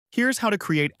Here's how to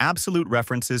create absolute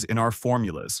references in our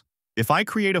formulas. If I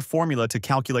create a formula to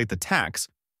calculate the tax,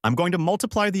 I'm going to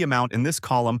multiply the amount in this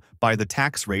column by the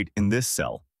tax rate in this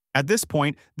cell. At this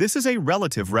point, this is a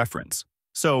relative reference.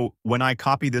 So when I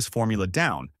copy this formula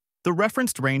down, the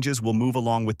referenced ranges will move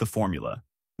along with the formula.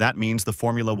 That means the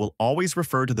formula will always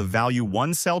refer to the value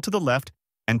one cell to the left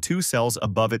and two cells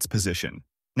above its position.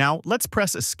 Now, let's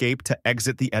press Escape to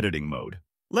exit the editing mode.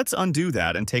 Let's undo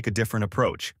that and take a different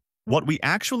approach. What we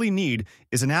actually need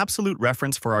is an absolute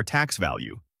reference for our tax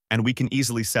value, and we can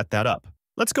easily set that up.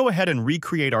 Let's go ahead and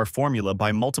recreate our formula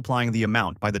by multiplying the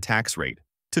amount by the tax rate.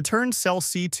 To turn cell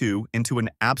C2 into an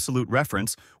absolute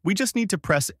reference, we just need to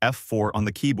press F4 on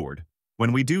the keyboard.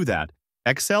 When we do that,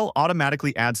 Excel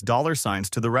automatically adds dollar signs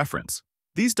to the reference.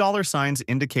 These dollar signs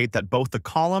indicate that both the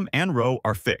column and row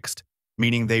are fixed,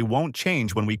 meaning they won't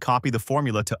change when we copy the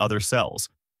formula to other cells.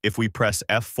 If we press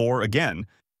F4 again,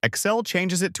 Excel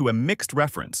changes it to a mixed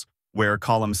reference, where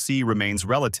column C remains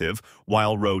relative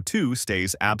while row 2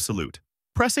 stays absolute.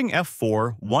 Pressing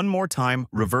F4 one more time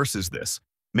reverses this,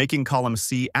 making column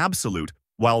C absolute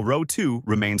while row 2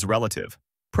 remains relative.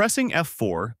 Pressing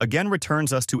F4 again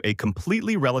returns us to a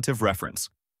completely relative reference.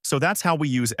 So that's how we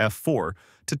use F4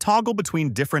 to toggle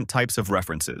between different types of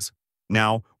references.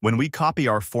 Now, when we copy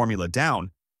our formula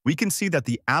down, we can see that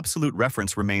the absolute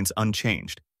reference remains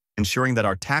unchanged, ensuring that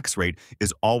our tax rate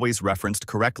is always referenced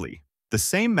correctly. The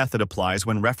same method applies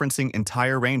when referencing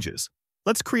entire ranges.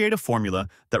 Let's create a formula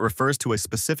that refers to a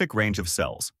specific range of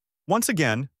cells. Once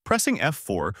again, pressing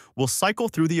F4 will cycle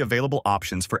through the available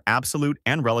options for absolute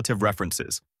and relative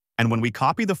references. And when we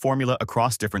copy the formula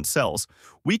across different cells,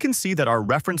 we can see that our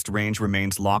referenced range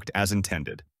remains locked as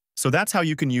intended. So that's how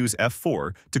you can use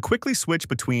F4 to quickly switch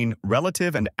between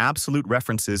relative and absolute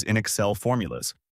references in Excel formulas.